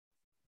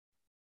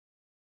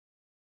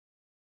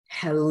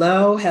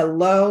Hello,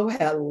 hello,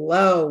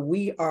 hello.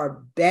 We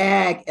are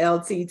back,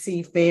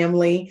 LTT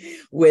family,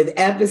 with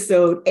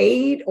episode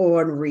 8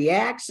 on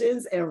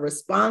reactions and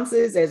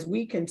responses as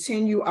we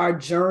continue our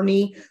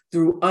journey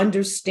through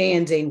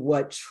understanding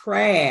what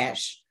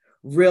trash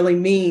really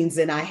means.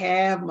 And I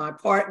have my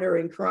partner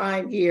in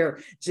crime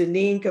here,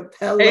 Janine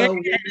Capello,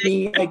 with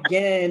me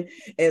again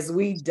as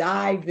we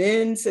dive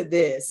into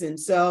this. And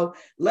so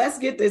let's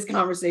get this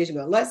conversation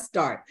going. Let's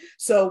start.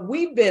 So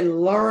we've been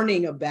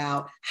learning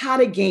about how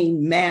to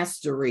gain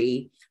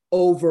mastery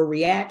over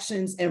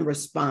reactions and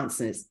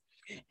responses.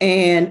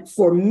 And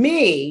for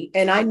me,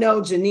 and I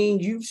know,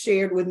 Janine, you've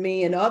shared with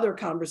me in other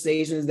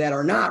conversations that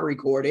are not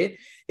recorded,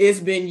 it's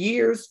been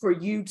years for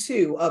you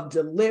too of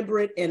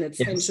deliberate and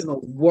intentional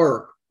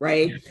work,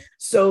 right?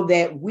 So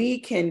that we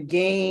can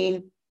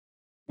gain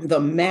the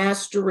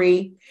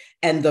mastery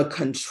and the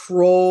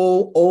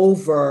control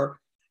over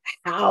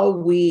how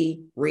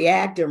we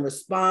react and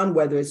respond,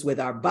 whether it's with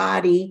our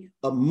body,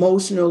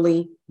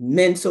 emotionally,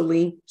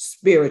 mentally,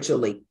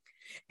 spiritually.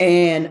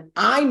 And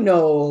I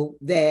know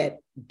that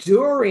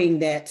during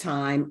that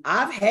time,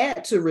 I've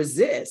had to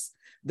resist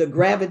the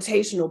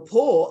gravitational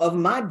pull of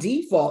my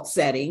default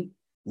setting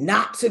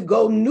not to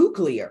go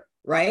nuclear,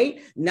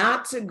 right?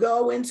 Not to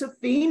go into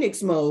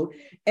Phoenix mode.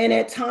 And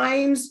at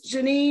times,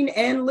 Janine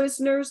and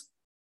listeners,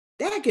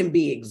 that can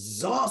be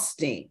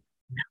exhausting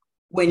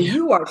when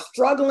you are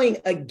struggling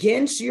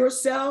against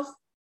yourself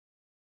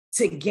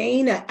to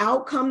gain an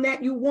outcome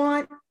that you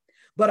want.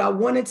 But I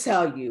want to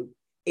tell you,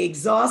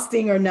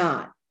 exhausting or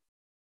not,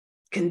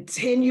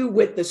 continue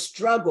with the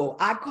struggle.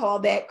 I call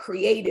that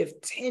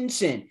creative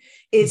tension.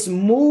 It's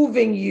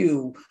moving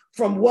you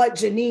from what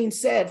Janine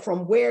said,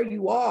 from where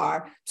you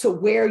are to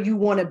where you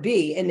want to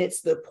be. And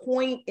it's the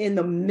point in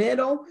the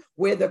middle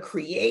where the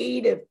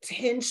creative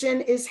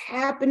tension is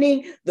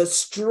happening. The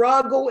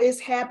struggle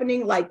is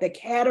happening like the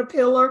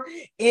caterpillar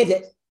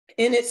in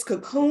its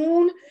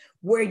cocoon,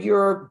 where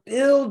you're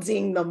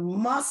building the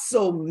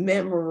muscle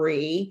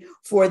memory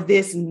for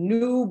this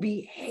new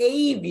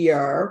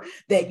behavior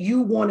that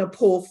you want to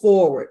pull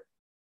forward.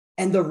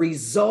 And the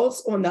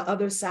results on the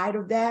other side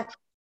of that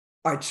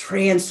are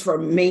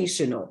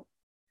transformational.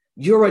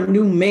 You're a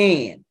new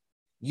man.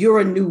 You're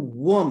a new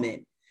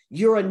woman.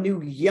 You're a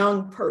new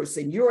young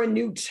person. You're a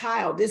new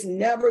child. It's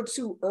never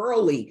too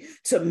early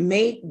to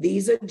make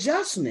these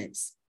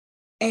adjustments.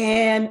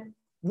 And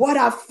what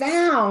I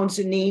found,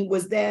 Janine,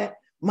 was that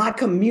my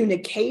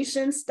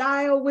communication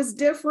style was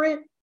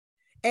different.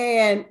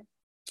 And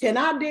can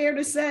I dare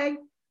to say,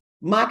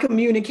 my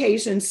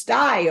communication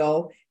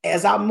style,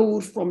 as I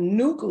moved from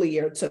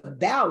nuclear to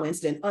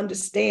balanced and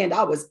understand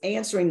I was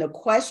answering the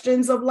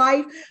questions of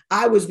life,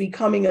 I was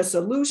becoming a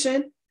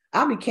solution.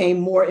 I became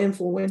more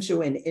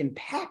influential and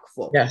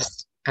impactful.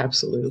 Yes,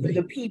 absolutely.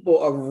 To the people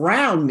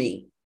around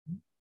me.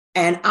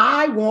 And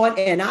I want,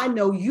 and I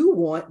know you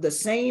want the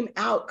same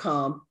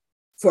outcome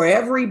for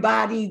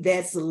everybody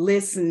that's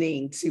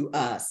listening to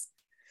us.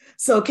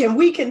 So can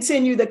we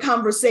continue the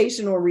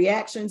conversation on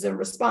reactions and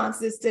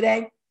responses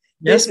today?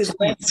 Yes, this is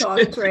Let's Talk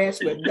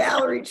Trash with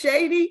Valerie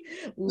Cheney.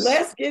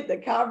 Let's get the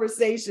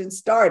conversation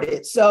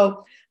started.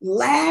 So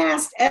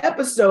last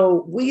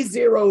episode, we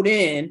zeroed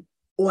in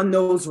on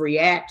those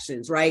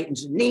reactions, right? And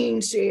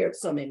Janine shared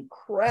some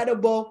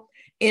incredible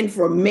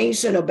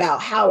information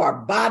about how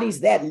our bodies,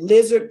 that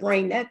lizard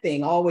brain, that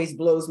thing always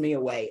blows me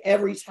away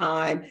every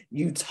time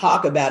you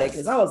talk about it.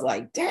 Because I was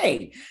like,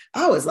 dang,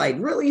 I was like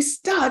really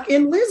stuck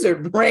in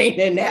lizard brain,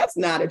 and that's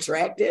not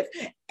attractive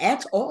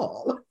at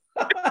all.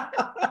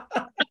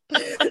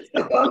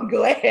 So I'm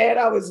glad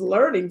I was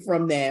learning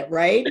from that,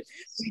 right?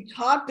 We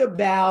talked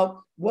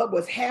about what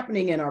was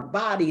happening in our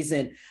bodies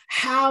and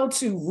how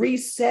to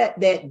reset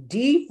that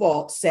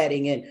default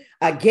setting. And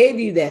I gave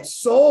you that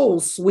soul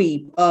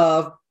sweep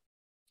of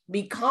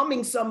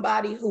becoming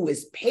somebody who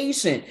is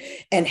patient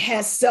and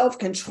has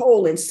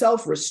self-control and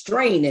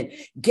self-restraint, and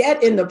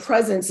get in the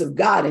presence of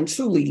God and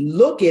truly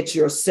look at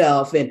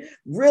yourself and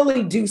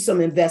really do some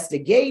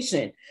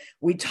investigation.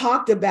 We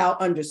talked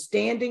about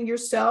understanding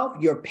yourself,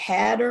 your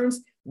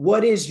patterns,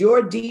 what is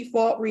your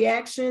default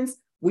reactions.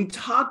 We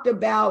talked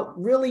about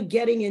really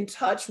getting in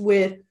touch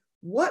with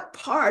what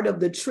part of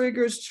the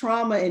triggers,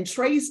 trauma, and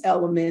trace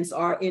elements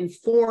are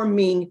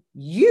informing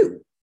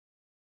you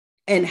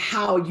and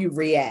how you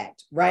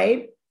react,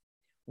 right?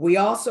 We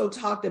also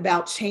talked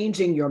about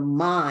changing your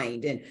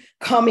mind and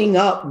coming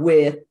up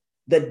with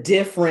the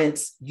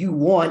difference you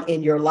want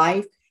in your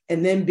life,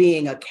 and then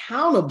being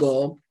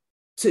accountable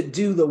to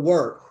do the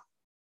work.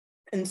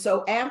 And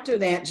so after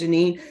that,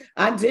 Janine,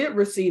 I did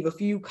receive a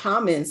few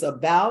comments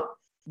about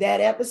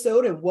that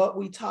episode and what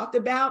we talked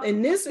about.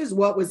 And this is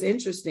what was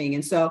interesting.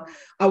 And so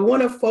I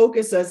want to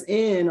focus us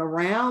in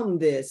around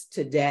this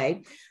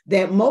today,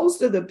 that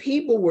most of the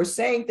people were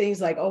saying things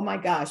like, oh my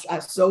gosh, I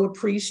so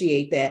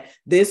appreciate that.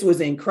 This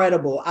was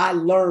incredible. I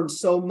learned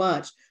so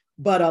much.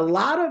 But a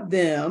lot of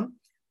them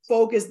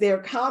focused their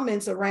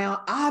comments around,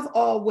 I've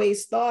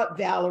always thought,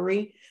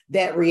 Valerie,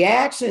 that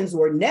reactions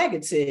were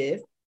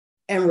negative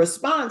and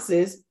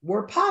responses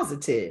were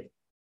positive.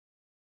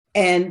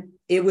 And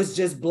It was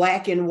just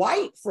black and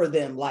white for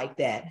them like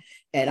that.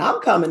 And I'm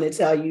coming to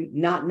tell you,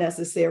 not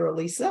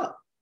necessarily so.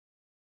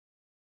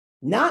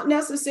 Not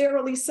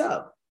necessarily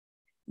so.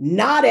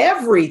 Not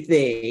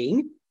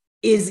everything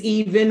is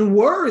even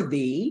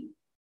worthy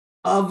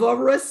of a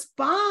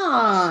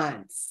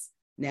response.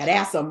 Now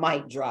that's a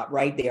mic drop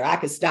right there. I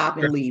could stop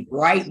and leave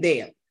right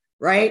there,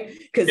 right?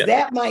 Because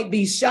that might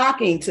be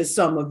shocking to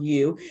some of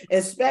you,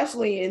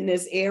 especially in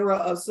this era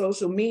of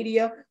social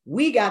media.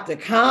 We got to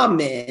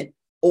comment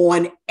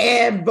on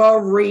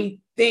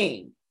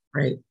everything.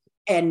 Right.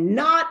 And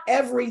not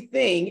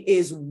everything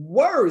is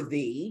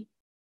worthy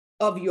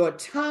of your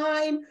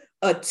time,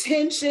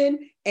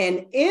 attention,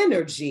 and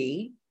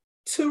energy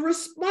to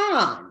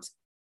respond.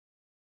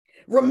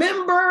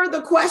 Remember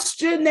the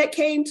question that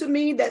came to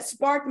me that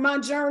sparked my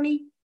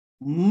journey?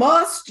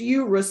 Must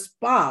you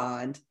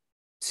respond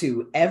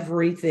to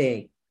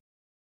everything?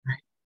 Right.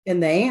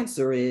 And the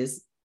answer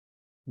is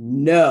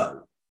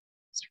no.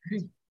 That's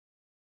right.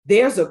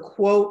 There's a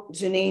quote,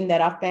 Janine, that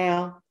I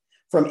found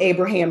from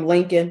Abraham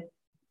Lincoln,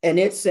 and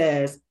it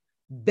says,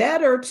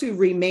 better to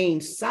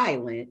remain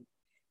silent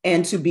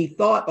and to be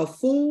thought a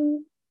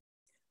fool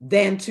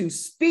than to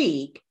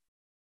speak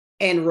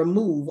and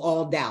remove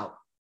all doubt.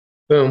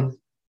 Boom.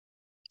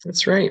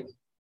 That's right.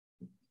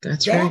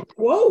 That's that right.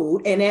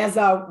 Quote, and as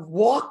I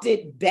walked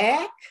it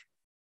back,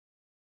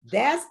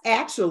 that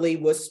actually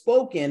was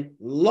spoken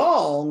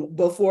long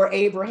before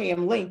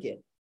Abraham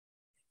Lincoln.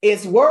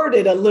 It's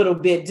worded a little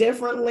bit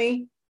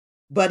differently,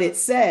 but it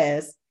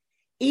says,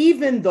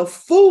 even the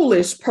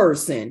foolish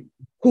person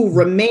who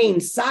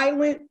remains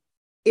silent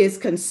is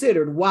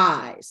considered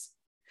wise,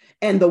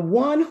 and the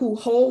one who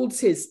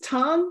holds his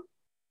tongue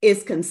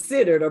is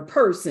considered a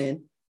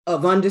person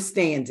of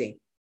understanding.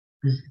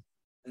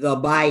 The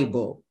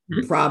Bible,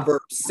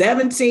 Proverbs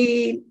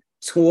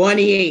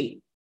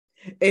 17:28.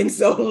 And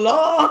so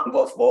long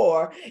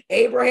before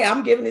Abraham,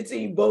 I'm giving it to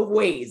you both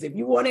ways. If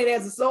you want it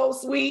as a soul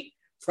sweet,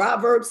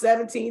 Proverbs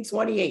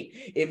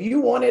 17:28. If you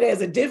want it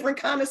as a different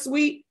kind of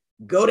sweet,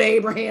 go to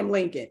Abraham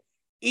Lincoln.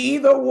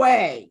 Either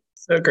way,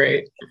 so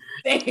great.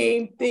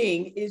 Same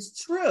thing is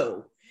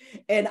true.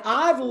 And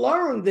I've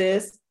learned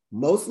this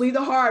mostly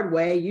the hard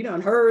way. You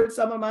done heard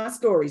some of my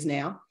stories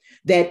now,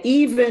 that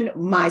even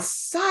my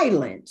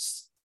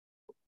silence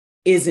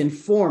is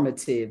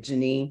informative,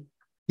 Janine.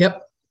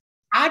 Yep.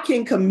 I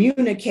can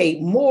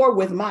communicate more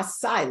with my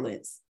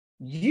silence.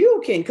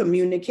 You can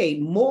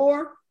communicate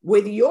more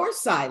with your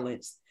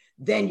silence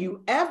than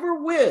you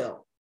ever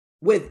will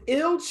with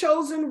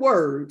ill-chosen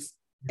words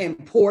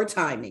and poor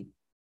timing.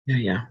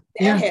 That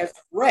has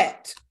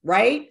wrecked,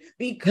 right?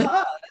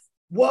 Because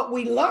what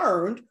we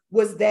learned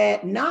was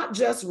that not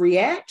just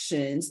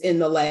reactions in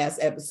the last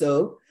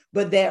episode,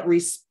 but that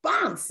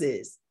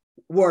responses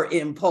were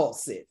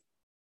impulsive.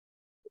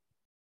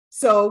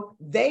 So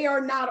they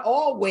are not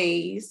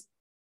always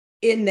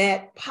in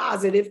that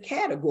positive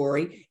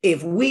category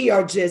if we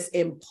are just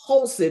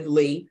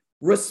impulsively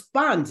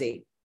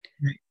responding.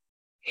 Right.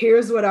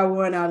 Here's what I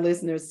want our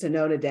listeners to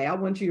know today. I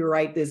want you to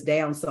write this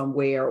down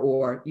somewhere,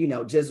 or,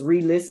 just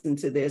re-listen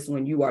to this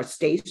when you are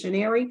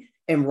stationary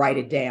and write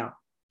it down.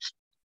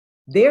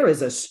 There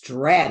is a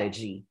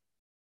strategy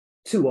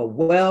to a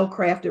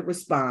well-crafted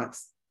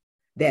response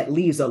that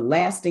leaves a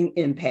lasting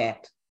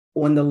impact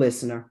on the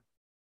listener,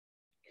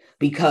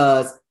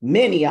 because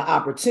many an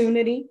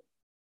opportunity,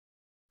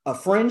 a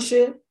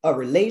friendship, a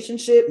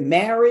relationship,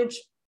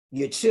 marriage,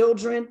 your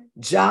children,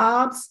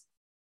 jobs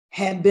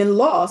have been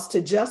lost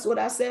to just what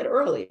I said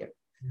earlier,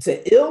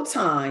 to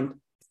ill-timed,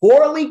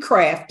 poorly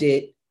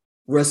crafted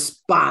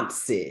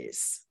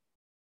responses.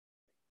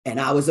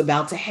 And I was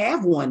about to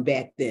have one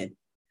back then.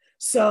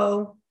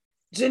 So,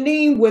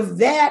 Janine, with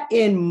that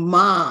in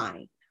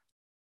mind,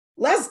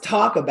 let's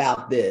talk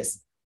about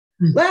this.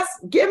 Let's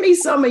give me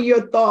some of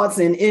your thoughts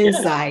and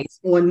insights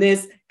on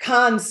this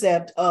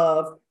concept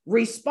of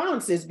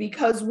responses,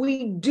 because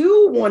we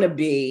do want to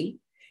be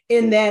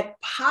in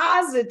that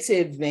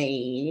positive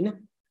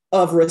vein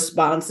of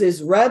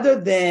responses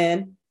rather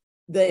than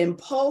the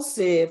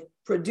impulsive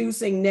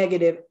producing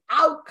negative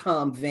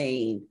outcome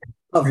vein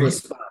of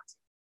response.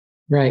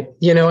 Right.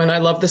 And I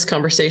love this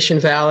conversation,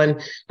 Val. And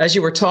as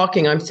you were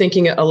talking, I'm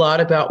thinking a lot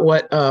about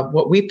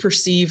what we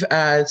perceive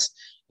as,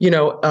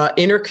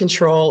 inner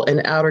control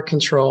and outer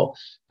control.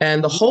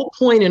 And the whole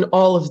point in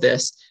all of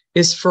this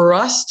is for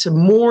us to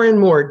more and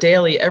more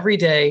daily, every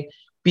day,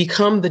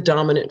 become the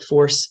dominant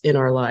force in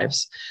our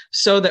lives,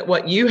 so that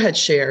what you had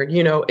shared,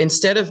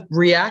 instead of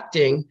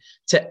reacting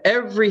to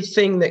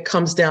everything that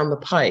comes down the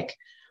pike,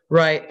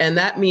 right? And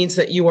that means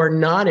that you are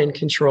not in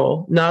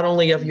control, not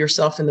only of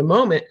yourself in the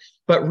moment,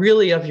 but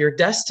really of your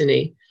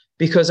destiny,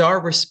 because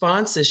our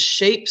responses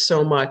shape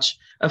so much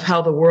of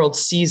how the world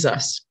sees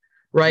us,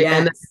 right? Yes.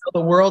 And how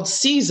the world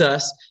sees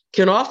us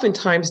can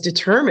oftentimes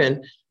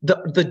determine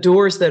the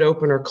doors that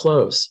open or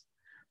close.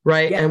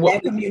 Right. Yeah, and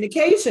that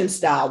communication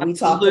style we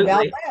talked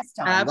about last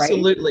time.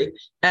 Absolutely. Right?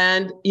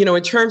 And,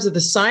 in terms of the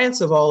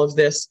science of all of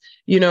this,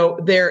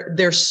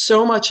 there's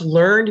so much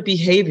learned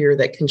behavior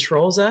that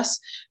controls us,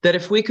 that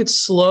if we could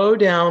slow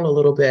down a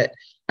little bit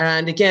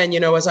And again,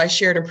 as I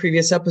shared in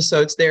previous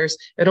episodes,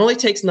 it only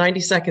takes 90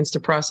 seconds to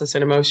process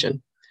an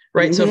emotion,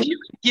 right? So if you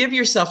give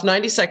yourself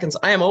 90 seconds,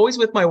 I am always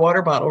with my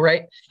water bottle,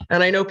 right?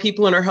 And I know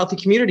people in our healthy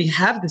community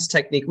have this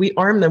technique. We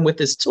arm them with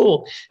this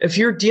tool. If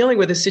you're dealing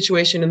with a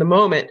situation in the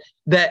moment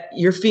that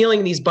you're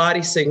feeling these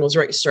body signals,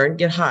 right? You're starting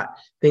to get hot.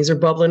 Things are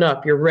bubbling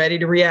up. You're ready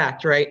to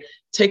react, right?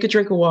 Take a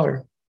drink of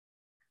water.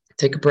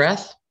 Take a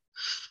breath.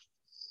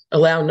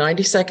 Allow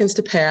 90 seconds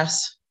to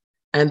pass.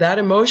 And that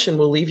emotion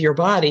will leave your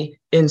body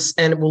and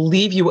it will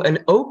leave you an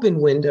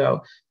open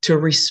window to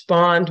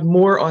respond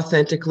more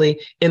authentically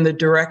in the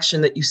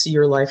direction that you see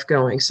your life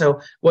going. So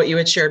what you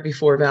had shared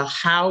before about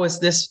how is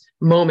this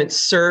moment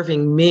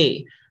serving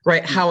me,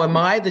 right? How am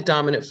I the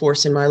dominant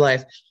force in my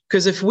life?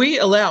 Because if we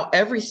allow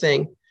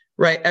everything,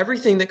 right,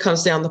 everything that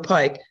comes down the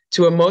pike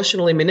to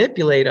emotionally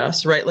manipulate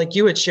us, right? Like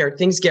you had shared,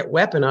 things get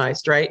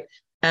weaponized, right?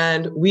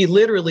 And we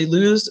literally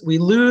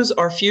lose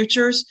our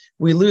futures,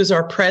 we lose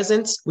our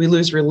presence, we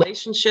lose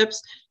relationships.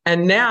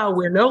 And now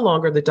we're no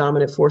longer the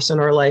dominant force in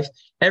our life.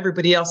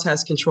 Everybody else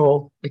has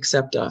control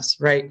except us,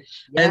 right?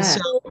 Yeah. And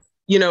so,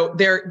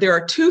 there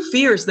are two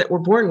fears that we're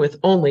born with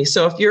only.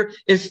 So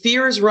if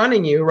fear is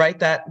running you, right,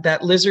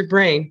 that lizard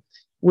brain,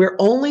 we're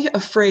only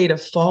afraid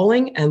of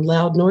falling and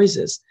loud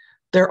noises.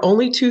 There are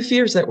only two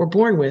fears that we're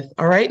born with.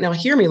 All right. Now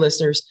hear me,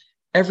 listeners.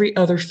 Every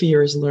other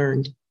fear is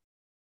learned.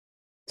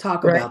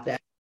 Talk about that.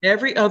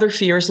 Every other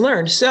fear is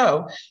learned.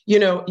 So,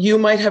 you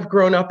might have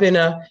grown up in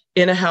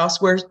a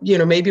house where,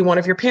 maybe one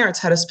of your parents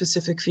had a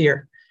specific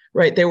fear,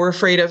 right? They were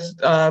afraid of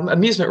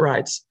amusement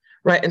rides,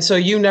 right? And so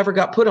you never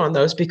got put on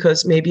those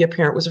because maybe a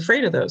parent was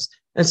afraid of those.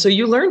 And so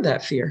you learned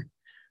that fear,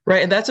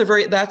 right? And that's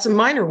a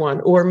minor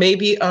one. Or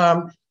maybe,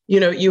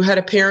 you had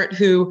a parent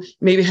who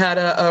maybe had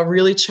a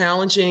really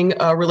challenging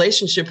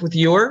relationship with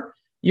your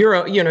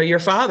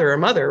father or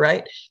mother,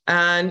 right?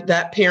 And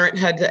that parent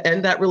had to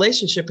end that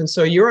relationship. And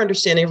so your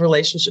understanding of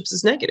relationships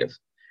is negative,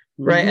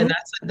 right? And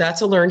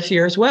that's a learned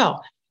fear as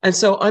well. And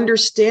so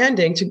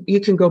understanding you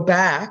can go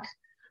back,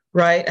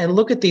 right? And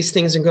look at these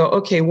things and go,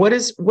 okay,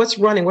 what's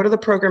running? What are the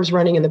programs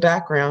running in the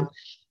background?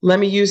 Let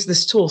me use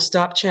this tool.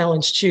 Stop,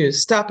 challenge,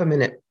 choose. Stop a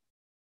minute.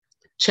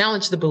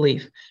 Challenge the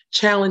belief,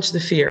 challenge the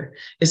fear.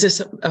 Is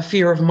this a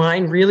fear of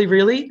mine? Really,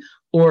 really?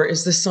 Or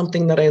is this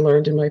something that I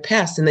learned in my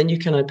past? And then you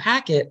can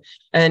unpack it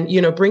and,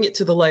 bring it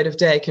to the light of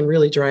day, can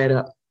really dry it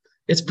up.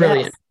 It's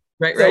brilliant.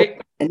 Yes.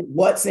 Right. And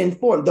what's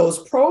informed, those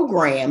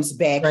programs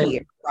back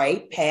here,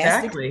 right?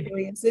 Past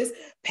experiences,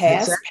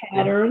 past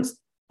patterns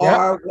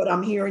are what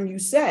I'm hearing you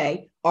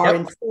say are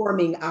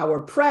informing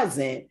our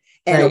present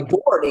and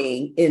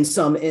aborting, in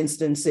some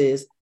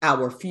instances,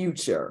 our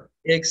future.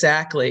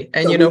 Exactly.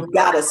 And, so we've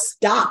got to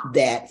stop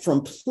that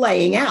from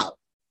playing out.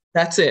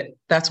 That's it.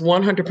 That's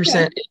 100%.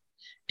 Okay.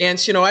 And,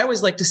 I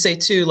always like to say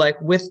too, like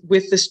with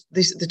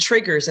the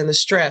triggers and the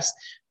stress,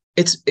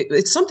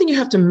 it's something you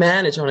have to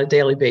manage on a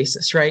daily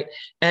basis, right?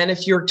 And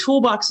if your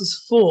toolbox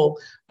is full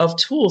of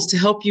tools to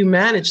help you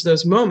manage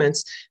those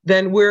moments,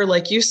 then we're,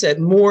 like you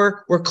said,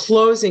 we're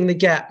closing the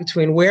gap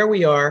between where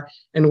we are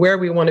and where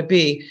we want to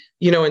be,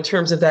 in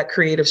terms of that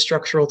creative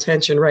structural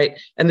tension, right?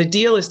 And the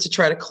deal is to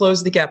try to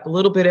close the gap a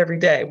little bit every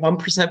day,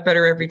 1%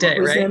 better every day,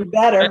 right? 1%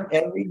 better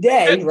every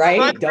day,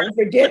 right? Don't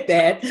forget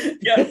that.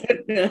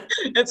 Yeah.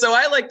 And so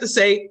I like to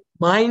say,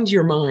 mind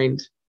your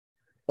mind.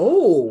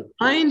 Oh.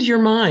 Mind your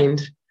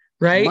mind.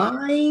 Right?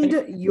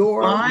 Mind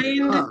your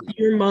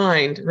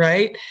mind,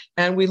 right?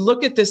 And we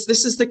look at this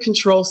is the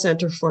control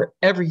center for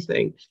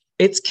everything.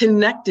 It's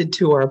connected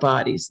to our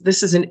bodies.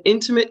 This is an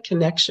intimate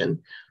connection,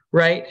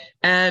 right?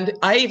 And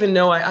I even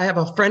know I have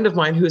a friend of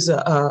mine who's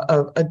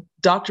a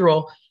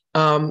doctoral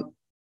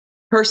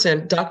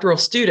doctoral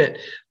student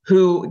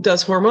who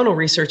does hormonal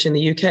research in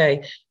the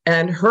UK.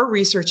 And her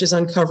research is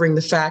uncovering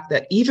the fact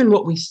that even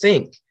what we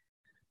think,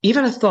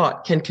 even a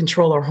thought, can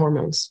control our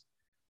hormones.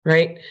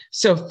 Right?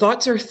 So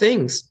thoughts are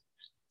things.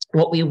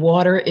 What we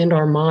water in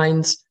our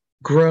minds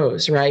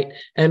grows, right?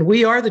 And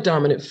we are the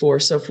dominant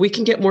force. So if we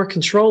can get more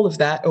control of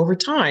that over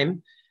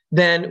time,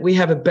 then we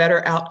have a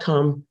better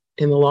outcome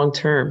in the long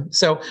term.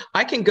 So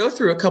I can go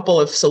through a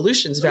couple of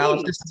solutions, Val,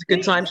 if this is a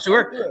good time.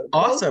 Sure.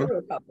 Awesome.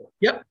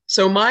 Yep.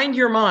 So mind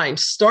your mind.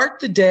 Start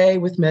the day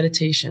with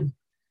meditation.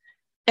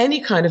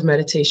 Any kind of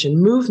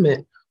meditation,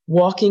 movement,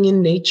 walking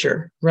in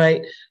nature,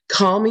 right?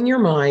 Calming your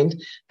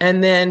mind,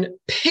 and then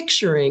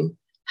picturing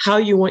how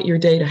you want your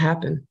day to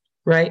happen,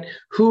 right?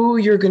 Who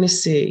you're going to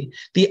see,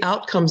 the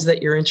outcomes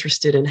that you're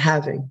interested in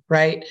having,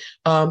 right?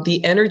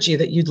 The energy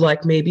that you'd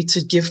like maybe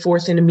to give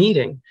forth in a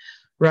meeting,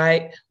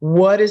 right?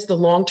 What is the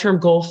long-term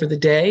goal for the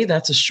day?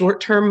 That's a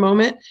short-term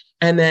moment.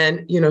 And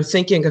then,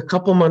 thinking a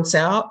couple months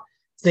out,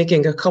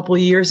 thinking a couple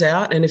years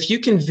out. And if you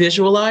can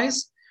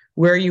visualize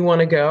where you want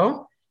to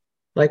go,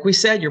 like we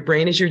said, your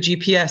brain is your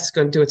GPS, it's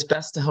going to do its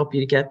best to help you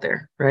to get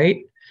there,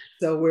 right?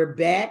 So we're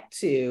back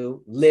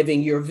to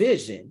living your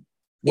vision.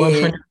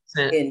 100%.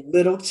 In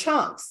little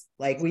chunks,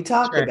 like we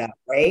talked about,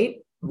 right?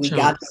 We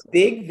got the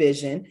big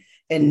vision,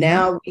 and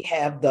now we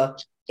have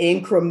the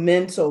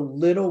incremental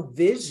little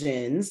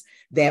visions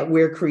that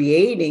we're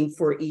creating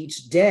for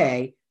each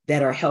day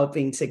that are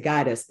helping to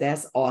guide us.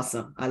 That's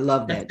awesome. I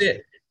love that. That's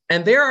it.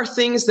 And there are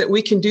things that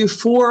we can do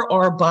for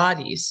our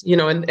bodies, you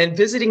know, and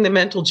visiting the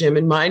mental gym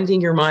and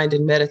minding your mind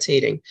and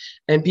meditating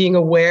and being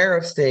aware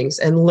of things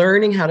and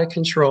learning how to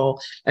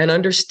control and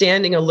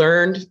understanding a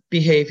learned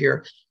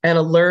behavior and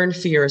a learned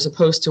fear as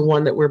opposed to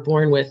one that we're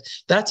born with.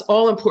 That's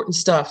all important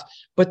stuff.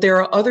 But there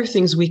are other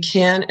things we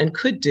can and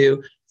could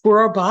do for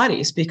our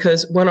bodies,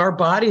 because when our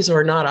bodies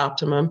are not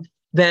optimum,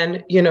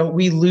 then, you know,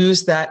 we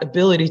lose that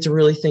ability to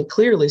really think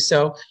clearly.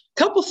 So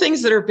couple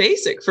things that are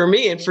basic for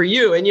me and for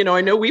you. And, you know,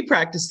 I know we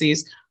practice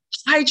these.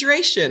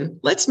 Hydration.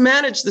 Let's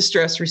manage the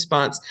stress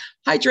response.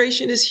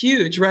 Hydration is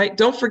huge, right?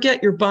 Don't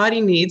forget your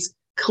body needs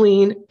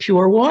clean,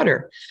 pure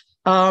water.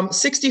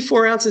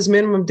 64 ounces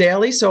minimum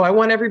daily. So I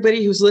want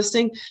everybody who's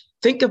listening,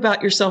 think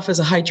about yourself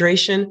as a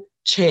hydration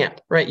champ,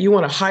 right? You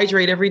want to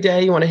hydrate every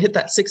day. You want to hit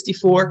that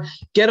 64.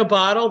 Get a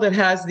bottle that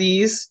has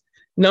these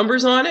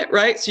numbers on it,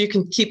 right? So you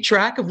can keep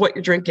track of what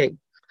you're drinking.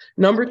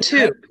 Number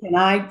two. Can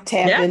I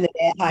tap into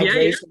that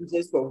hydration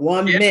just for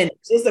 1 minute?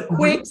 Just a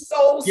quick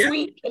soul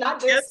sweep. Can I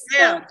just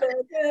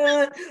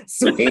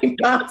sweep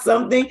on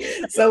something?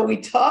 So we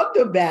talked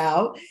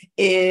about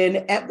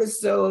in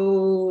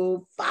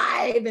episode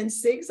 5 and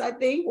 6, I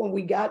think, when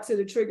we got to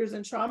the triggers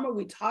and trauma,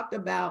 we talked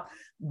about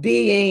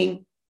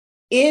being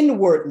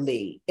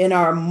inwardly in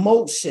our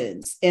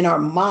emotions, in our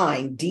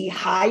mind,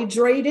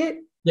 dehydrated.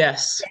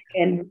 Yes.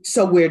 And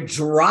so we're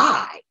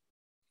dry.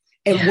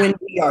 And when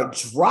we are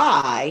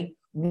dry,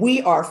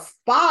 we are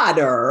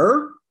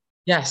fodder.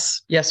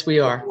 Yes,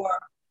 we are. For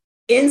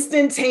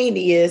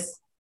instantaneous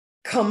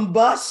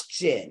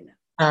combustion.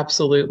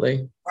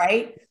 Absolutely.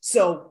 Right?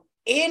 So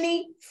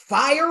any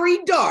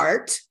fiery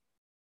dart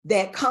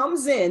that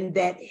comes in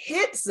that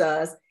hits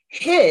us,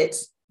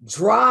 hits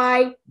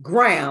dry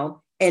ground,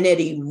 and it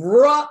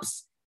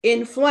erupts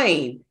in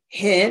flame.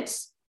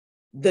 Hence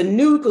the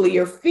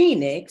nuclear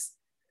phoenix,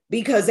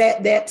 because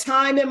at that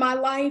time in my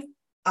life,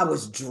 I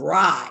was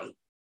dry.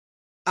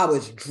 I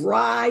was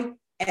dry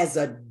as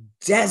a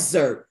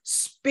desert,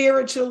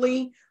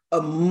 spiritually,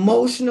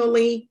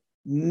 emotionally,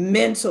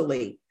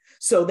 mentally.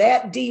 So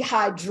that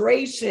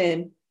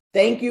dehydration,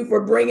 thank you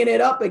for bringing it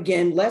up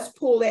again. Let's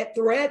pull that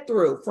thread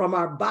through from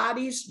our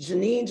bodies.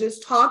 Janine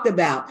just talked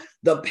about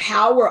the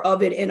power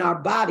of it in our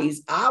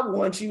bodies. I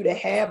want you to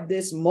have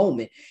this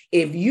moment.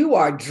 If you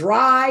are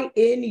dry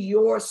in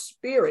your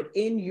spirit,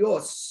 in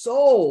your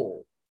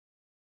soul,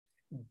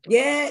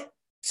 get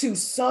to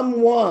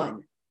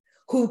someone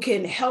who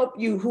can help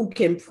you, who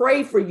can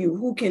pray for you,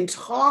 who can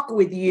talk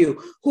with you,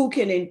 who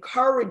can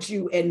encourage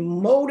you and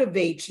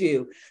motivate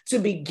you to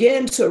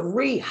begin to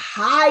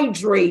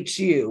rehydrate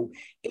you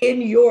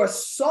in your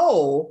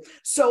soul,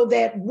 so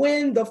that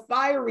when the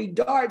fiery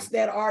darts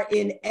that are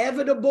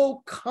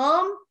inevitable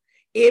come,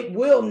 it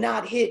will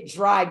not hit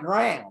dry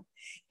ground.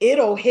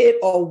 It'll hit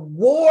a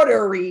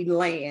watery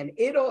land.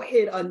 It'll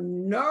hit a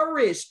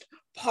nourished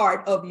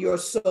part of your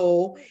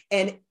soul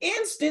and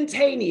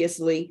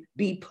instantaneously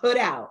be put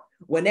out.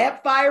 When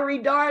that fiery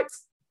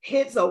darts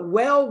hits a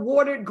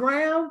well-watered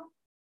ground,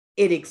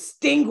 it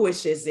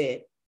extinguishes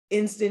it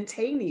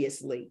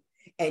instantaneously,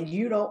 and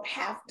you don't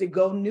have to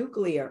go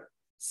nuclear.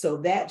 So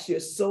that's your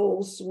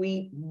soul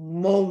sweep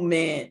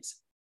moment.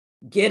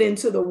 Get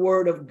into the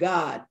word of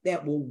God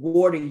that will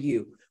water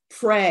you.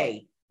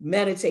 Pray,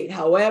 meditate,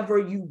 however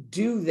you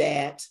do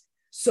that,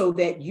 so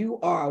that you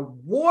are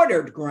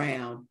watered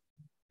ground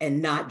and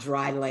not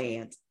dry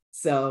land.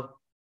 So,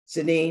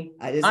 Janine,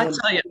 I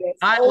tell you,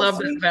 I love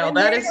that, Val.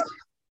 That is,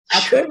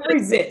 I couldn't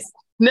resist.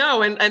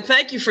 No, and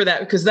thank you for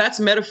that, because that's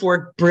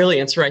metaphoric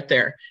brilliance right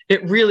there.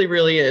 It really,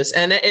 really is.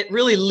 And it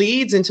really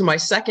leads into my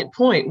second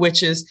point,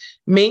 which is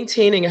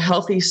maintaining a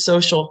healthy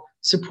social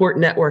support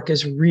network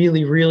is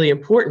really, really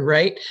important,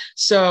 right?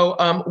 So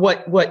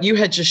what you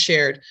had just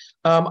shared,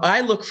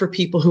 I look for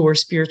people who are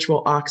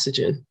spiritual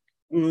oxygen.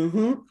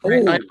 Mm-hmm.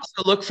 Right? I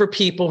also look for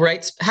people,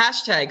 right?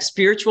 Hashtag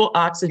spiritual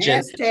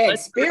oxygen. Hashtag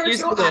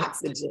spiritual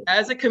oxygen.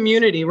 As a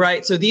community,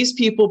 right? So these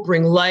people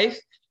bring life,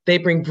 they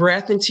bring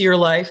breath into your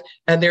life,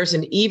 and there's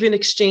an even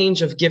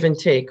exchange of give and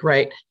take,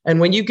 right?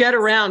 And when you get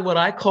around what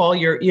I call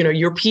your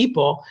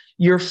people,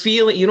 you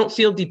don't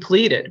feel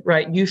depleted,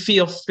 right? You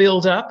feel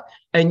filled up,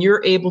 and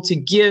you're able to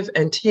give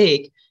and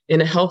take in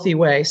a healthy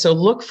way. So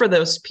look for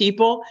those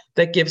people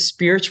that give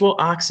spiritual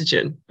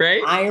oxygen,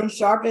 right? Iron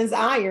sharpens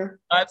iron.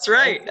 That's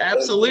right.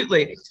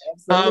 Absolutely.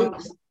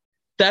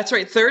 That's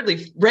right.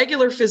 Thirdly,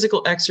 regular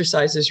physical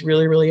exercise is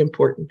really, really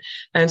important.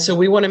 And so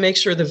we want to make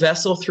sure the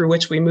vessel through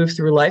which we move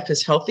through life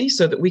is healthy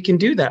so that we can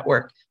do that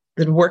work,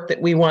 the work that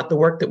we want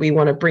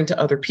to bring to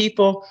other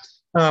people,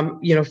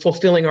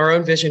 fulfilling our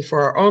own vision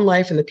for our own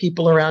life and the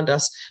people around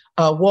us.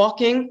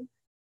 Walking,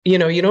 you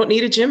don't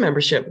need a gym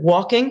membership.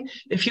 Walking,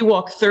 if you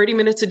walk 30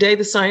 minutes a day,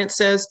 the science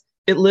says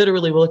it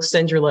literally will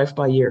extend your life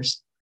by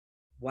years.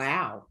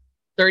 Wow.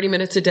 30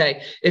 minutes a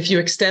day. If you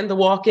extend the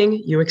walking,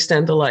 you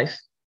extend the life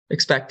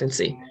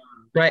expectancy,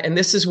 right? And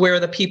this is where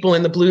the people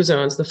in the blue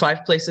zones, the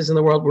 5 places in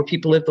the world where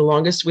people live the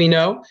longest, we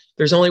know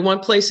there's only one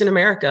place in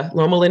America,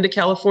 Loma Linda,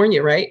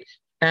 California, right?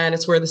 And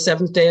it's where the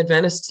Seventh-day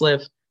Adventists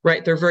live.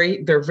 right? They're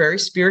very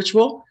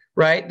spiritual,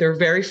 right? They're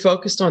very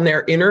focused on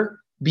their inner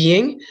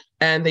being,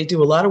 and they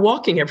do a lot of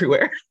walking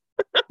everywhere,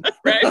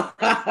 right?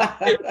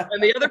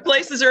 And the other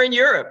places are in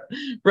Europe,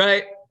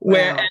 right?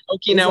 Where Wow. and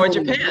Okinawa,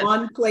 There's Japan.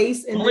 only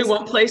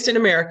One place in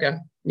America.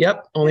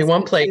 Yep, only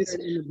one place.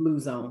 In the blue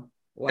zone.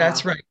 Wow.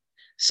 That's right.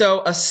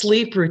 So a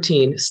sleep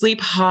routine, sleep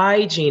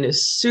hygiene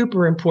is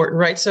super important,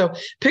 right? So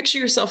picture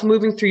yourself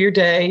moving through your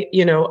day,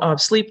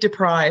 sleep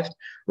deprived,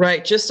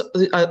 right? Just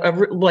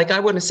like I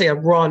wouldn't say a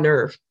raw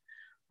nerve,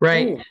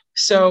 right? Ooh.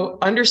 So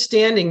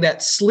understanding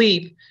that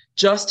sleep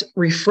just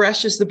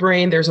refreshes the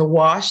brain. There's a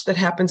wash that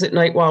happens at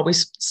night while we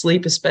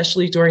sleep,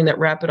 especially during that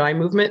rapid eye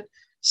movement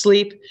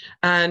sleep,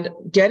 and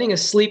getting a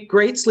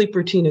great sleep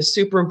routine is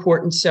super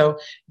important. So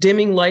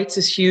dimming lights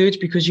is huge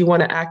because you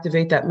want to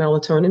activate that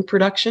melatonin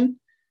production.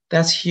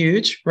 That's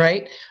huge,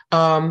 right?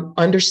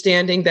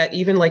 Understanding that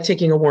even like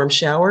taking a warm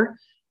shower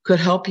could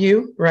help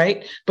you,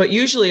 right? But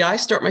usually I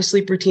start my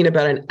sleep routine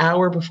about an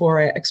hour before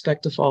I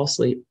expect to fall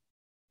asleep,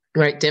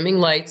 right? Dimming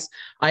lights.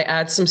 I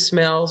add some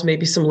smells,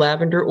 maybe some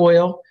lavender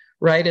oil,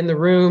 right, in the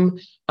room,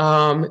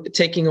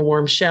 taking a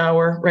warm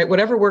shower, right?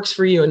 Whatever works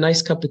for you, a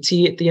nice cup of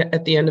tea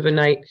at the end of a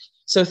night.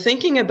 So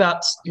thinking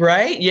about,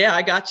 right? Yeah,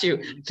 I got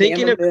you.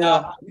 Thinking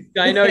about,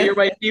 I know you're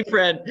my tea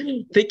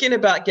friend, thinking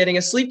about getting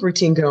a sleep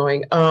routine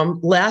going.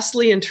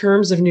 Lastly, in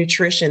terms of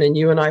nutrition, and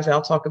you and I,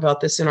 Val, talk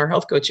about this in our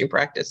health coaching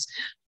practice,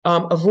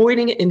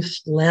 avoiding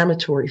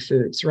inflammatory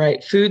foods,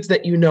 right? Foods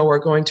that you know are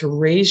going to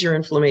raise your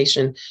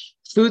inflammation,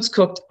 foods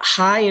cooked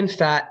high in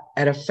fat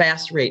at a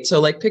fast rate. So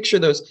like picture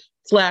those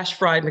flash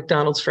fried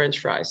McDonald's French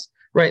fries,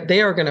 right?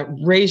 They are going to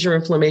raise your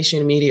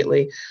inflammation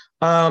immediately.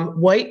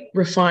 White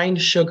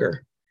refined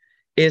sugar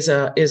is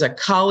a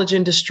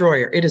collagen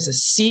destroyer. It is a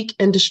seek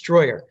and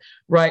destroyer,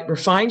 right?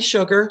 Refined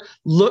sugar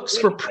looks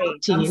for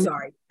protein. I'm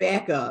sorry,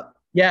 back up.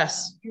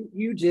 Yes.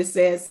 You just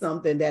said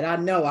something that I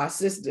know our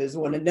sisters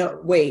want to know.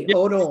 Wait, yep.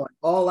 Hold on.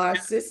 All our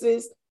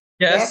sisters,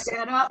 yes. Back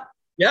that up.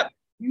 Yep.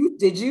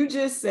 Did you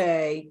just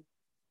say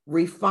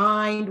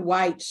refined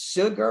white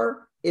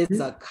sugar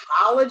is a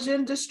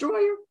collagen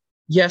destroyer?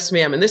 Yes,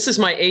 ma'am. And this is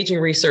my aging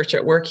research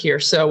at work here.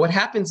 So what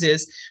happens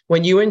is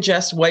when you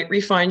ingest white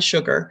refined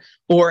sugar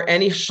or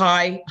any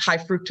high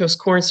fructose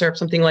corn syrup,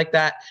 something like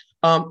that,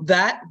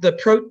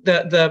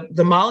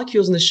 the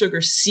molecules in the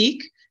sugar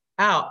seek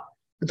out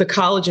the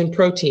collagen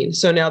protein.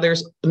 So now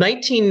there's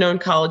 19 known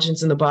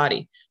collagens in the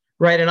body,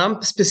 right? And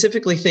I'm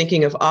specifically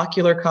thinking of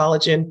ocular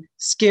collagen,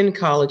 skin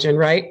collagen,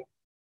 right?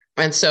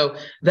 And so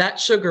that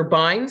sugar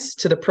binds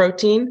to the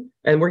protein,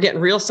 and we're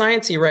getting real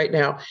sciencey right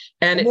now.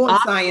 And more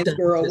science,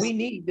 girl. We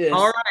need this.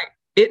 All right.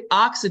 It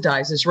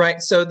oxidizes,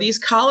 right? So these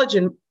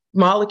collagen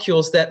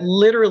molecules that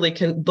literally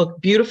can look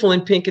beautiful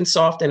and pink and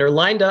soft and are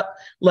lined up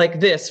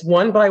like this,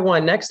 one by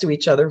one next to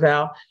each other,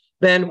 Val,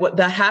 then what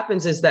that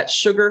happens is that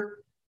sugar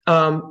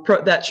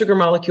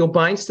molecule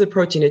binds to the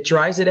protein, it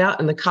dries it out,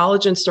 and the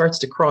collagen starts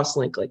to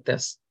cross-link like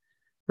this.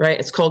 Right?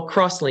 It's called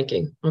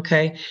cross-linking,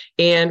 okay?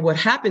 And what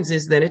happens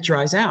is then it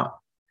dries out.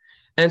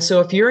 And so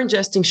if you're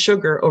ingesting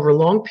sugar over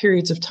long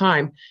periods of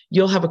time,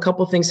 you'll have a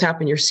couple of things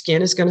happen. Your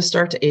skin is going to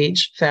start to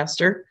age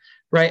faster,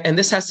 right? And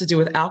this has to do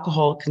with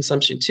alcohol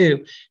consumption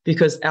too,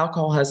 because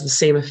alcohol has the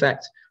same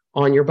effect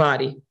on your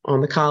body, on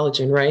the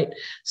collagen, right?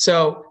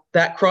 So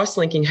that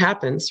cross-linking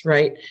happens,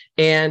 right?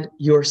 And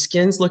your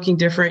skin's looking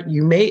different.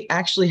 You may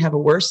actually have a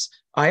worse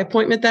eye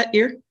appointment that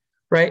year,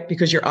 right?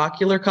 Because your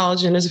ocular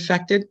collagen is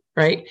affected,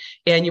 right?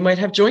 And you might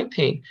have joint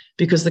pain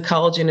because the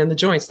collagen in the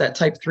joints, that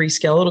type 3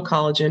 skeletal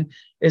collagen,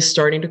 is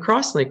starting to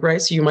cross-link,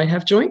 right? So you might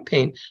have joint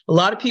pain. A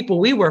lot of people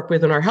we work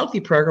with in our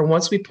healthy program,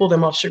 once we pull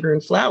them off sugar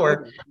and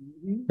flour,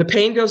 the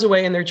pain goes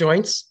away in their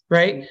joints,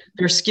 right?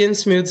 Their skin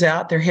smooths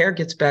out, their hair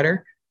gets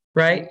better,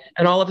 right?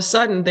 And all of a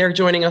sudden, they're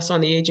joining us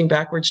on the aging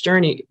backwards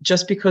journey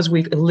just because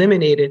we've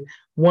eliminated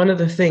one of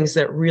the things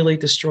that really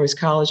destroys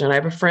collagen. I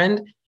have a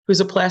friend who's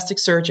a plastic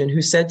surgeon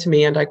who said to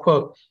me, and I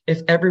quote,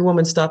 "If every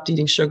woman stopped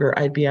eating sugar,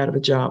 I'd be out of a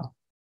job."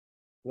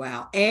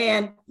 Wow.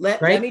 And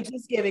let me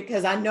just give it,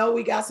 because I know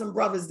we got some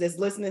brothers that's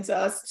listening to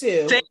us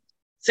too.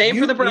 Same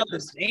for the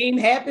brothers. The same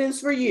happens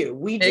for you.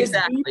 We just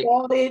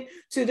defaulted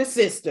to the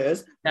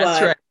sisters.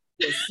 That's right.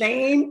 The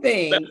same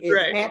thing is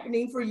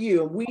happening for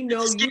you. And we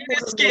know you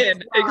want to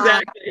look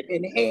exactly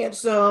and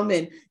handsome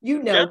and,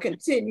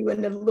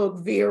 continuing to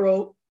look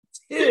virile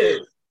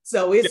too.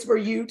 So it's for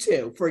you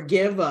too.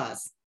 Forgive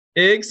us.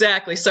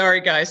 Exactly.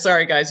 Sorry,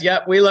 guys.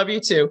 Yep. We love you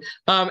too.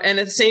 And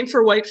the same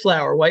for white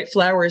flour. White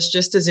flour is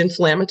just as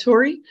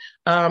inflammatory.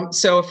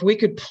 So if we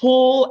could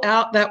pull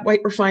out that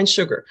white refined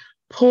sugar,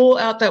 pull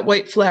out that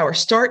white flour,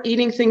 start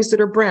eating things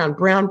that are brown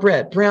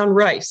bread, brown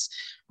rice,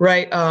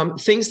 right?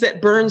 Things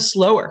that burn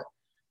slower,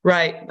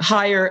 right?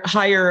 Higher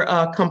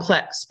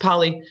complex,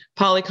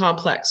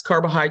 polycomplex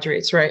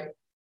carbohydrates, right?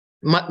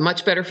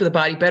 Much better for the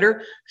body,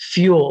 better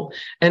fuel.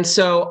 And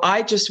so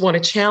I just want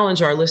to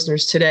challenge our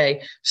listeners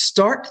today,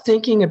 start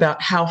thinking about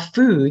how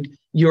food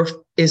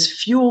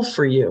is fuel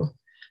for you.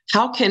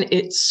 How can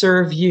it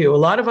serve you? A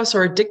lot of us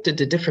are addicted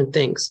to different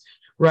things,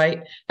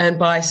 right? And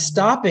by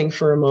stopping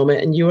for a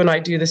moment, and you and I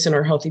do this in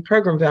our healthy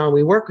program, Val, and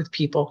we work with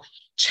people,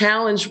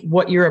 challenge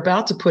what you're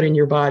about to put in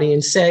your body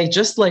and say,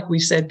 just like we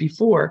said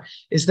before,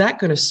 is that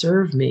going to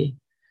serve me?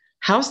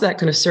 How's that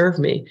going to serve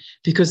me?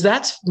 Because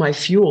that's my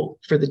fuel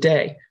for the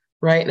day,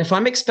 right? And if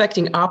I'm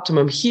expecting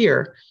optimum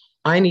here,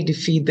 I need to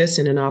feed this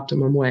in an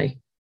optimum way,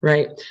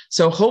 right?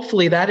 So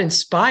hopefully that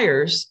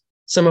inspires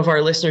some of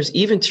our listeners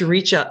even to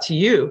reach out to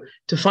you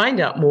to find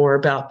out more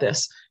about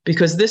this,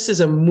 because this is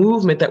a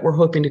movement that we're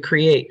hoping to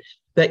create,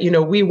 that,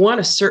 we want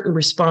a certain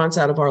response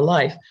out of our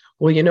life.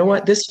 Well, you know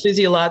what? This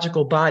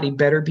physiological body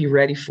better be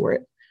ready for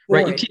it,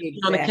 right? You can't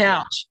be on the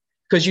couch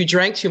because you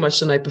drank too much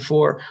the night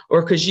before,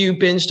 or because you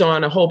binged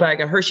on a whole bag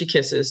of Hershey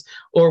Kisses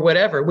or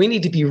whatever. We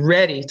need to be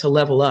ready to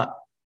level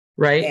up,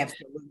 right?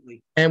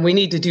 Absolutely. And we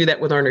need to do that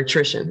with our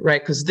nutrition,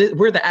 right? Because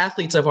we're the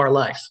athletes of our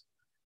life,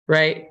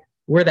 right?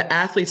 We're the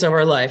athletes of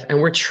our life,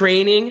 and we're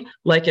training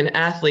like an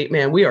athlete,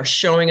 man. We are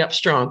showing up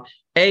strong.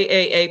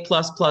 A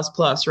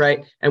plus,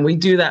 right? And we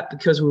do that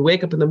because we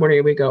wake up in the morning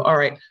and we go, all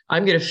right,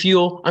 I'm going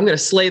to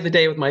slay the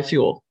day with my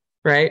fuel,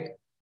 right?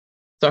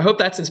 So I hope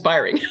that's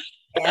inspiring.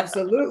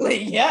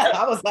 Absolutely. Yeah.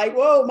 I was like,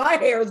 whoa, my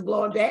hair is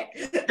blowing back.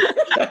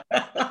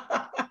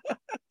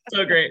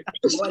 So great.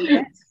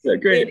 So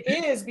great.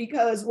 It is,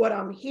 because what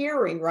I'm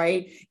hearing,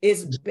 right,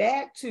 is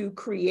back to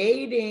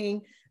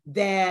creating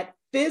that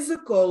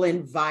physical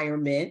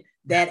environment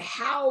that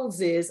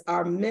houses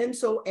our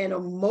mental and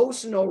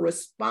emotional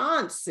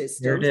response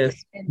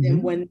systems. And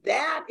then when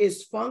that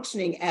is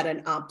functioning at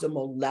an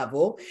optimal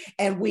level,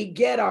 and we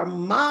get our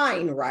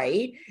mind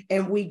right,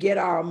 and we get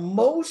our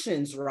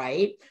emotions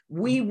right,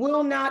 we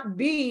will not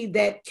be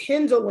that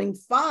kindling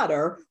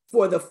fodder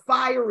for the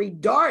fiery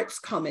darts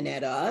coming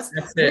at us.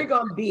 We're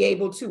going to be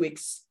able to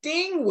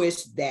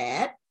extinguish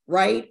that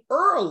right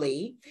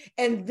early,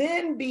 and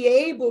then be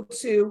able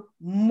to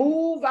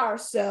move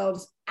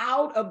ourselves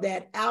out of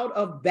that out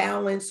of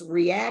balance,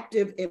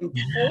 reactive,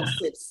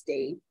 impulsive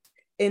state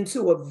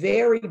into a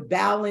very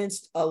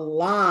balanced,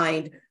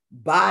 aligned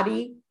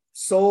body,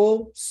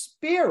 soul,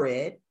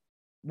 spirit,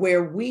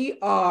 where we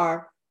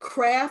are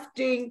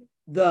crafting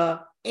the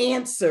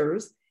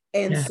answers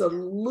and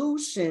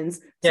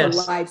solutions to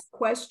life's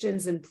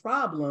questions and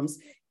problems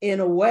in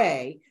a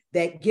way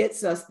that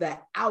gets us the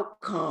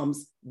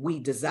outcomes we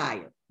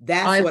desire.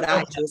 That's what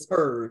I just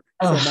heard.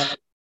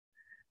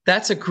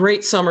 That's a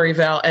great summary,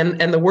 Val.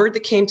 And the word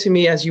that came to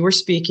me as you were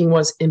speaking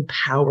was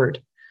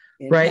empowered,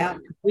 right?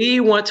 We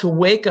want to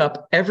wake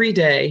up every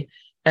day,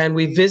 and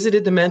we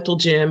visited the mental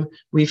gym.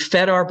 We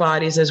fed our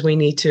bodies as we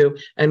need to,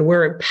 and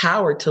we're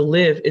empowered to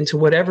live into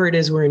whatever it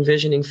is we're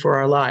envisioning for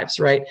our lives,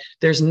 right?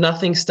 There's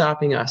nothing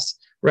stopping us,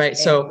 right?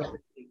 So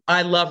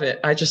I love it.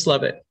 I just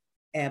love it.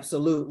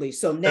 Absolutely.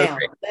 So now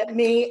let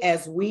me,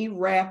 as we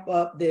wrap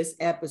up this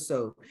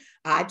episode,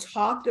 I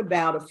talked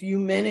about a few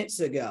minutes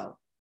ago,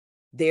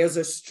 there's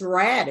a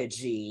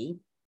strategy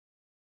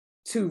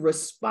to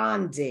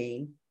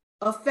responding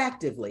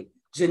effectively.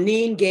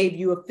 Janine gave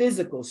you a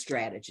physical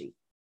strategy.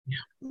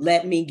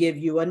 Let me give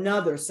you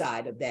another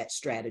side of that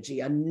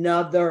strategy,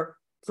 another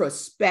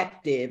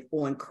perspective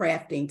on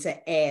crafting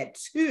to add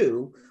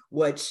to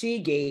what she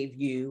gave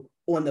you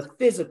on the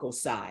physical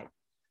side.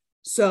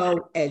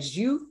 So as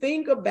you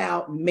think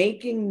about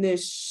making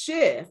this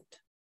shift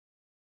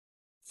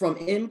from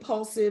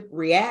impulsive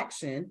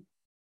reaction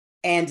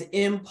and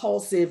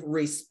impulsive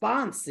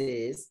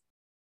responses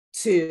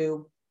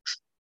to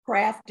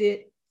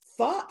crafted,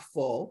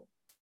 thoughtful,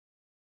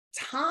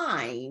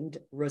 timed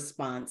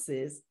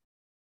responses,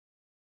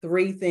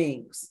 3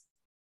 things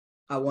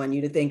I want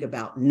you to think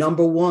about.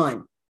 Number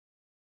 1,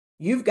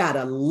 you've got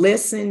to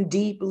listen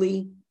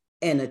deeply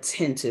and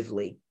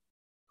attentively.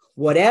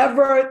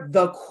 Whatever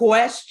the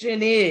question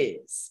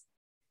is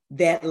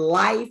that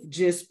life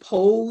just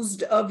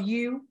posed of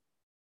you,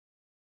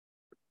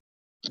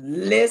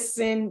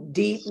 listen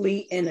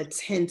deeply and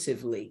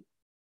attentively.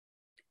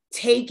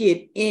 Take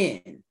it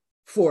in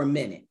for a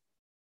minute.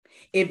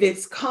 If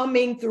it's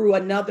coming through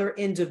another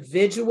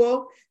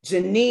individual,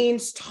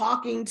 Janine's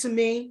talking to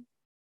me,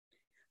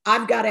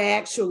 I've got to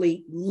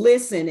actually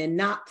listen and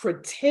not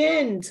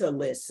pretend to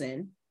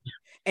listen.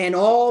 And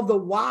all the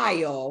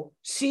while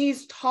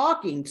she's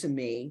talking to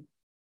me,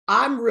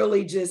 I'm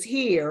really just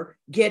here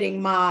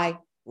getting my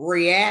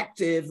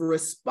reactive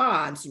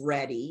response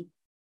ready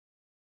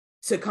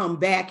to come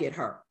back at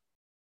her.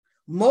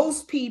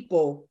 Most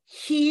people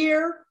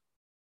hear,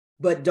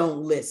 but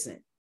don't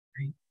listen.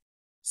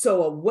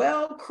 So a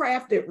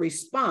well-crafted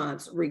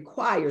response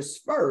requires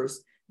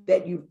first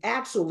that you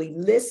actually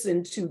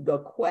listen to the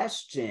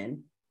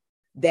question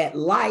that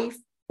life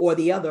or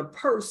the other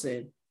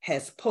person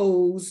has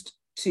posed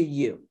to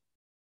you.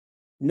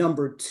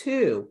 Number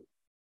 2,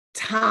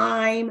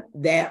 time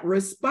that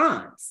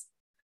response.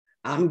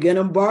 I'm going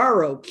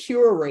to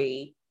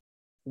curate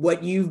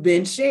what you've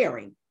been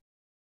sharing.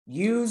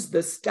 Use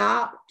the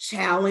stop,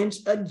 challenge,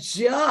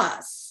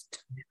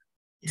 adjust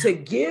to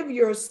give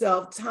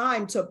yourself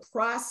time to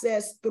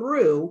process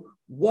through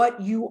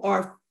what you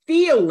are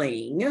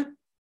feeling.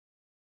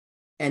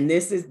 And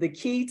this is the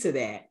key to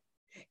that.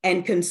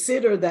 And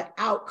consider the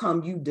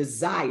outcome you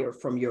desire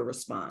from your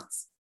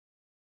response.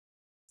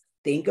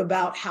 Think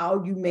about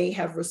how you may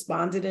have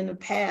responded in the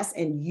past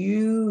and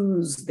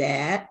use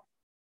that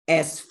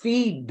as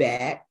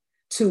feedback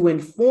to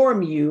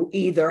inform you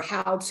either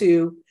how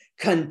to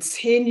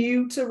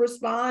continue to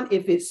respond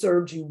if it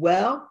served you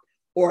well,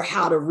 or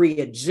how to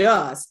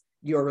readjust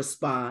your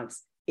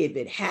response if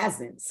it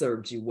hasn't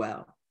served you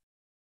well.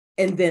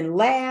 And then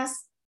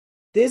last,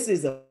 this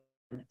is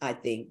I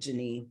think,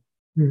 Janine,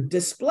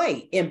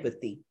 display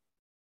empathy.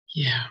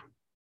 Yeah.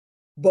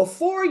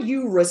 Before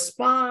you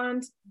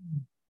respond,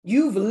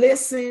 you've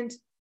listened,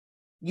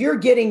 you're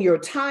getting your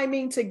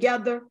timing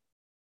together.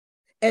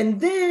 And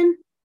then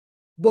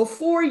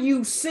before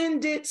you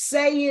send it,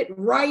 say it,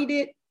 write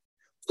it,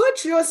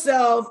 put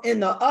yourself in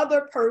the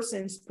other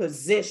person's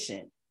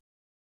position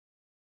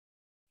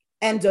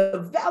and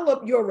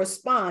develop your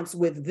response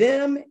with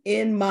them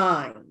in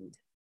mind.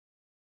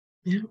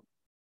 Yeah.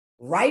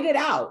 Write it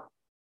out.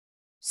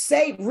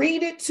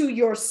 Read it to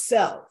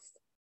yourself.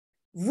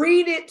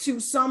 Read it to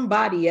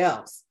somebody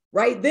else,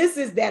 right? This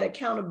is that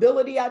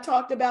accountability I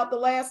talked about the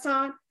last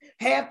time.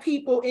 Have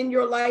people in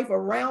your life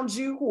around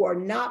you who are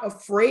not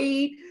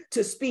afraid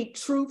to speak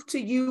truth to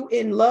you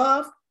in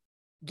love.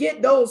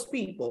 Get those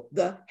people,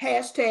 the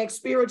hashtag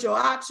spiritual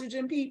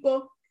oxygen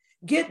people,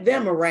 get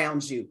them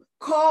around you.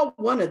 Call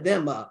one of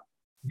them up,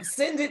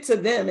 send it to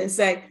them and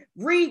say,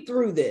 read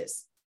through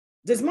this.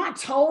 Does my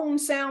tone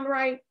sound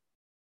right?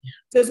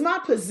 Does my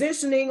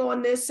positioning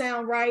on this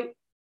sound right?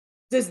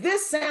 Does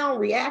this sound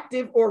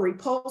reactive or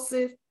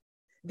repulsive?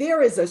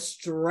 There is a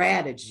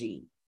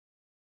strategy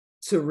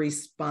to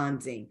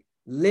responding.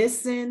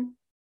 Listen,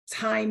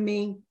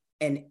 timing,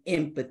 and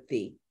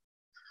empathy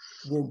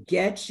will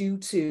get you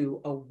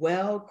to a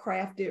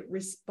well-crafted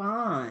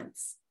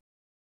response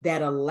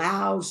that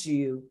allows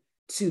you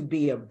to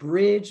be a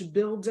bridge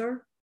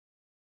builder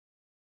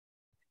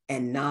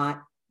and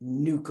not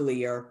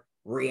nuclear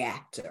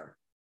reactor.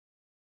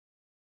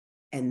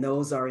 And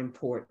those are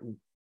important.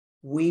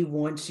 We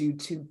want you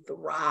to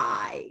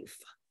thrive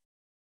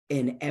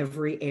in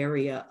every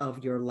area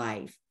of your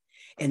life.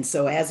 And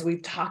so as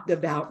we've talked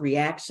about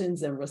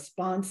reactions and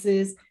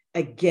responses,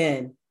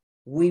 again,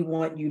 we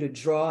want you to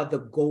draw the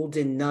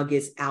golden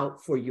nuggets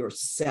out for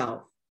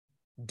yourself.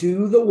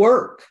 Do the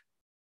work.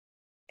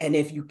 And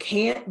if you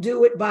can't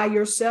do it by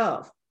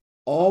yourself,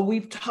 all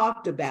we've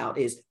talked about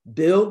is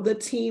build the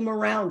team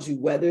around you,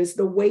 whether it's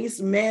the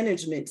waste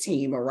management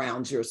team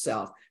around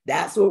yourself.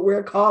 That's what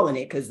we're calling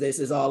it because this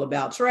is all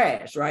about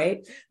trash,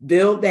 right?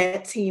 Build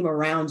that team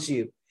around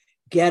you.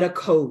 Get a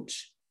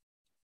coach.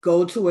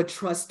 Go to a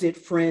trusted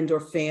friend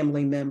or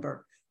family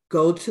member.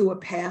 Go to a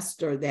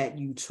pastor that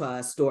you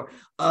trust or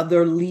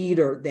other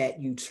leader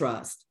that you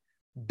trust.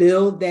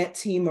 Build that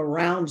team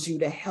around you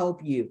to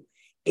help you.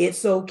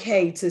 It's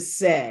okay to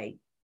say,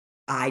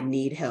 I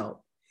need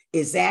help.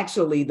 It's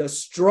actually the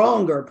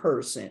stronger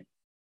person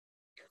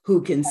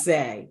who can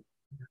say,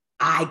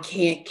 I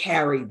can't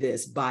carry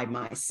this by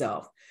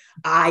myself.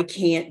 I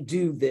can't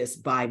do this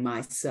by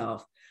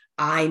myself.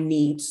 I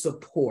need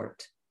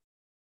support.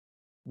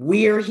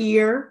 We're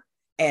here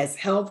as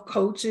health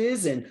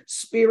coaches and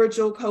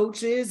spiritual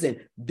coaches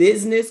and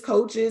business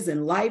coaches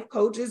and life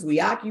coaches. We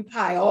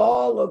occupy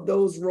all of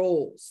those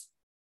roles.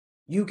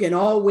 You can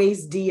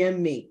always DM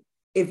me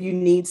if you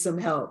need some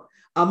help.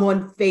 I'm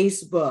on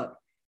Facebook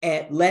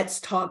at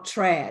Let's Talk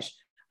Trash.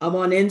 I'm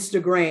on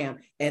Instagram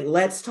at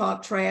Let's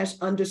Talk Trash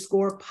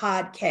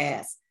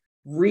 _podcast.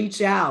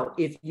 Reach out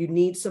if you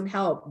need some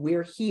help.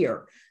 We're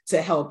here to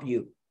help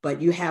you.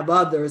 But you have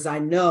others I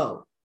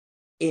know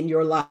in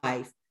your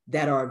life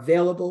that are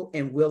available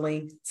and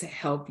willing to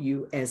help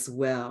you as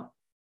well.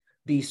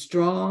 Be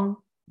strong,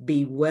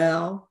 be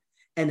well,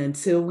 and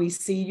until we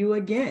see you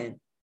again,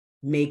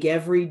 make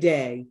every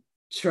day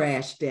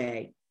trash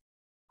day.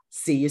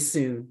 See you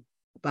soon.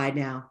 Bye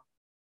now.